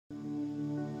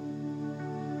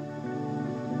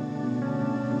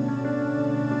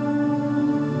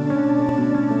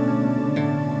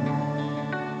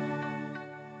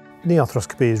Knee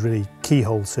arthroscopy is really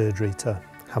keyhole surgery to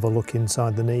have a look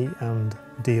inside the knee and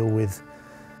deal with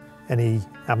any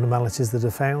abnormalities that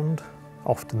are found.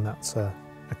 Often that's a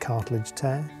cartilage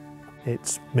tear.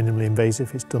 It's minimally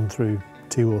invasive. It's done through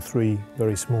 2 or 3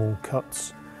 very small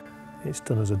cuts. It's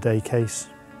done as a day case,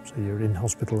 so you're in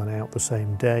hospital and out the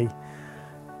same day.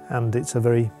 And it's a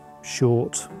very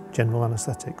short general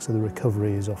anaesthetic, so the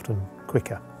recovery is often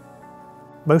quicker.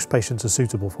 Most patients are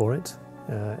suitable for it.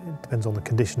 It depends on the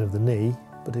condition of the knee,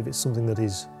 but if it's something that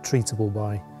is treatable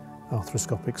by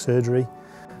arthroscopic surgery,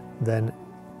 then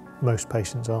most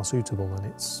patients are suitable, and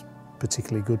it's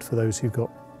particularly good for those who've got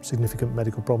significant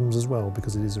medical problems as well,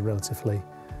 because it is a relatively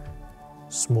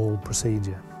small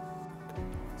procedure.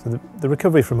 So the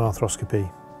recovery from arthroscopy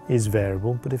is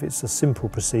variable, but if it's a simple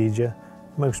procedure,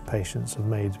 most patients have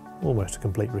made almost a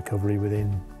complete recovery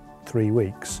within 3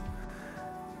 weeks.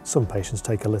 Some patients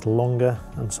take a little longer,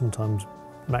 and sometimes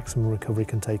maximum recovery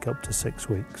can take up to 6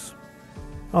 weeks.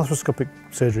 Arthroscopic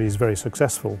surgery is very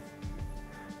successful.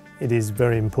 It is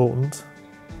very important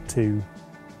to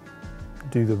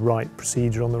do the right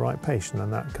procedure on the right patient,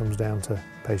 and that comes down to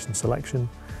patient selection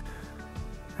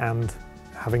and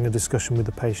having a discussion with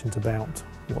the patient about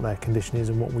what their condition is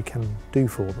and what we can do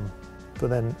for them. But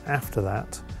then after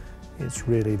that, it's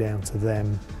really down to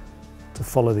them to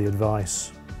follow the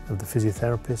advice of the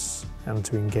physiotherapists and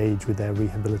to engage with their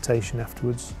rehabilitation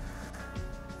afterwards.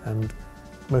 And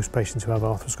most patients who have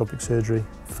arthroscopic surgery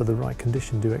for the right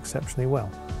condition do exceptionally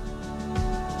well.